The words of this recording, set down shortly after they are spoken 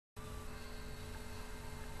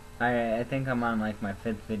I think I'm on like my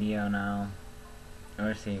 5th video now.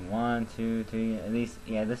 Let's see, 1, 2, 3, at least,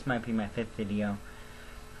 yeah, this might be my 5th video.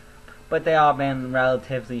 But they all been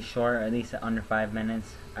relatively short, at least under 5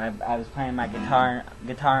 minutes. I was playing my guitar in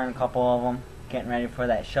a couple of them, getting ready for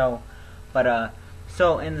that show. But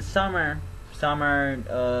so in the summer,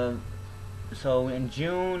 so in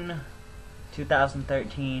June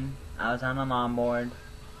 2013, I was on a longboard.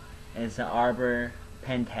 It's an Arbor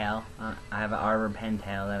Pintail. I have an Arbor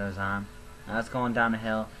Pintail that I was on. I was going down a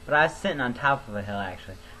hill, but I was sitting on top of a hill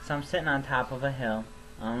actually. So I'm sitting on top of a hill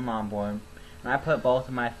on a longboard, and I put both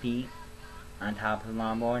of my feet on top of the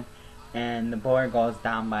longboard, and the board goes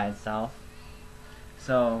down by itself.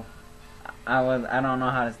 So I don't know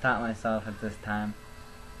how to stop myself at this time.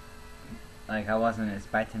 Like, I wasn't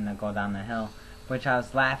expecting to go down the hill, which I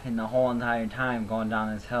was laughing the whole entire time going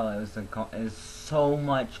down this hill. It was so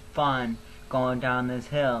much fun going down this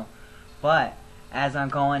hill, but as I'm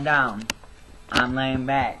going down, I'm laying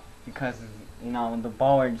back because, you know, the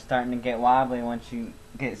board's starting to get wobbly once you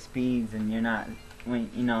get speeds, and you're not,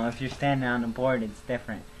 if you're standing on the board, it's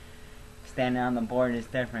different. Standing on the board is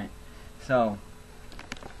different. So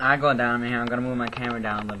I go down here. I'm gonna move my camera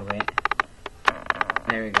down a little bit.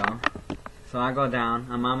 There we go. So I go down.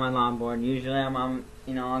 I'm on my longboard. Usually I'm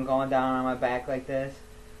going down on my back like this.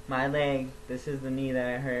 My leg, this is the knee that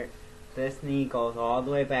I hurt. This knee goes all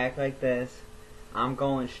the way back like this. I'm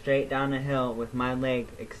going straight down the hill with my leg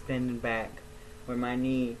extended back, where my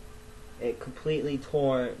knee, it completely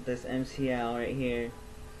tore. This MCL right here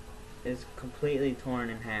is completely torn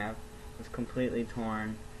in half. It's completely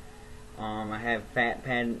torn. I have fat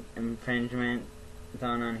pad infringement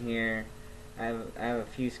done on here. I have a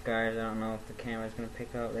few scars. I don't know if the camera's gonna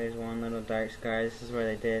pick up. There's one little dark scar. This is where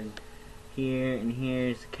they did here, and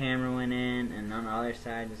here's the camera went in, and on the other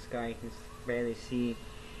side the scar you can barely see.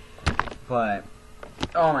 But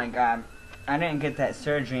oh my god, I didn't get that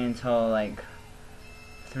surgery until like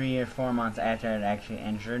 3 or 4 months after I'd actually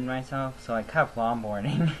injured myself. So I kept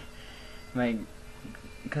longboarding, like,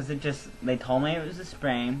 because they told me it was a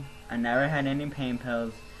sprain. I never had any pain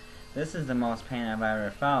pills. This is the most pain I've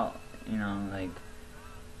ever felt.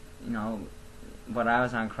 But I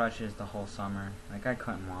was on crutches the whole summer. Like, I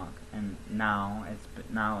couldn't walk, and now it's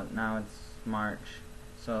March.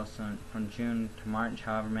 So from June to March,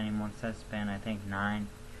 however many months that's been, I think 9.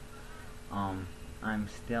 I'm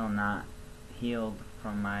still not healed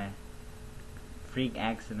from my freak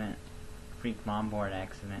longboard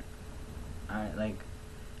accident.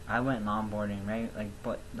 I went longboarding, right? Like,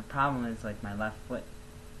 but the problem is, like, my left foot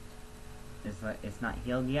is, like, it's not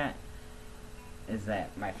healed yet. Is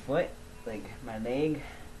that my foot, like, my leg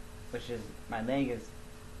is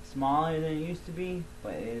smaller than it used to be,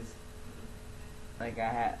 but it is, like,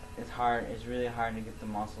 it's really hard to get the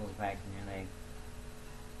muscles back in your leg,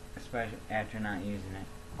 especially after not using it.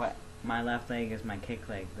 But my left leg is my kick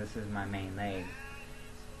leg. This is my main leg.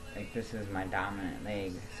 Like, this is my dominant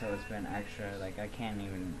leg, so it's been extra. Like, I can't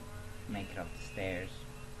even make it up the stairs.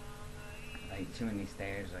 Like, too many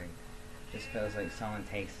stairs. Like, just feels like someone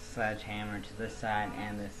takes a sledgehammer to this side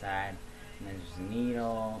and this side, and then there's a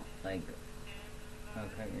needle. Like,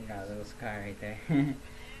 okay, you got a little scar right there.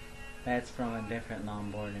 That's from a different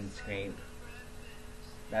longboard and scrape.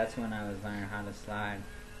 That's when I was learning how to slide.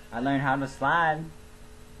 I learned how to slide.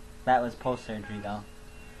 That was post-surgery, though.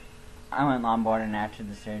 I went longboarding after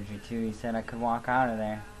the surgery, too. He said I could walk out of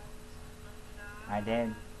there. I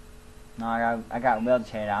did. No, I got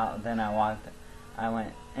wheelchaired out. Then I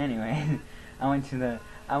went anyway. I went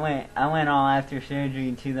all after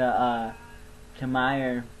surgery to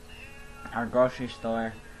Meyer, our grocery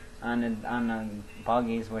store, on the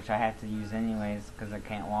buggies, which I had to use anyways because I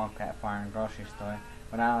can't walk that far in a grocery store.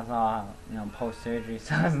 But I was all, post-surgery,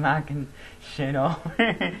 so I was knocking shit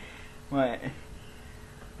over.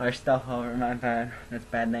 Or stuff over, my bad. That's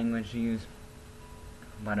bad language to use.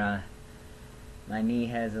 But, my knee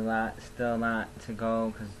has still a lot to go,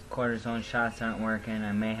 because cortisone shots aren't working.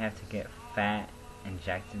 I may have to get fat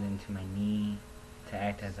injected into my knee to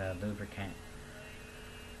act as a lubricant.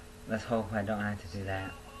 Let's hope I don't have to do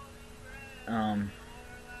that.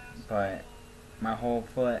 But my whole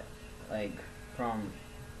foot, like, from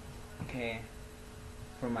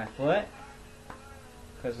my foot,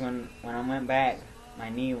 because when I went back, my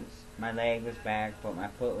leg was back, but my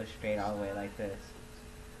foot was straight all the way like this.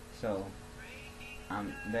 So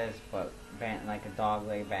this, but bent like a dog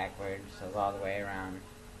leg backwards, so it's all the way around.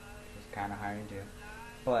 It's kind of hard to do.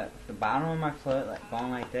 But the bottom of my foot, like,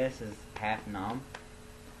 going like this, is half numb.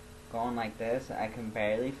 Going like this, I can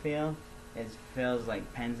barely feel. It feels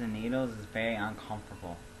like pins and needles. It's very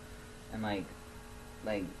uncomfortable. And like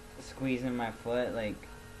squeezing my foot, like,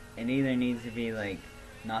 it either needs to be like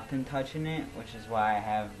nothing touching it, which is why I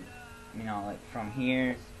have, you know, like from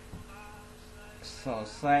here, so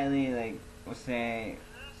slightly, like, we'll say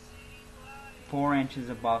 4 inches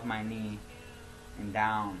above my knee and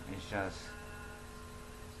down is just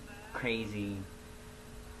crazy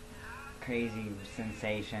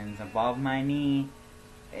sensations. Above my knee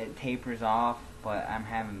it tapers off, but I'm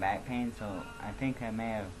having back pain, so I think I may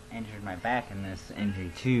have injured my back in this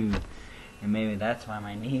injury too, and maybe that's why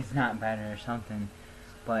my knee's not better or something.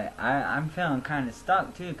 But I'm feeling kind of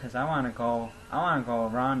stuck too, because I want to go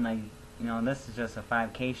run, like, you know, this is just a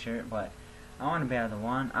 5K shirt, but I want to be able to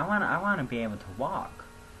run. I want to be able to walk.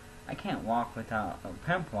 I can't walk without a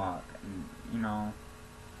pimp walk, and, you know,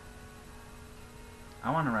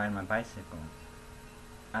 I want to ride my bicycle.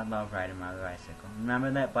 I love riding my bicycle. Remember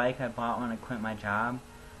that bike I bought when I quit my job?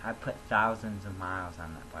 I put thousands of miles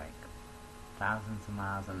on that bike. Thousands of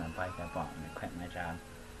miles on that bike I bought when I quit my job.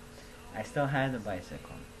 I still have the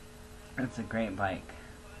bicycle. It's a great bike.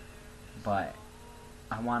 But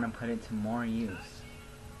I want to put it to more use.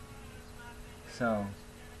 So,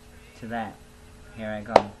 to that, here I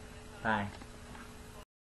go. Bye.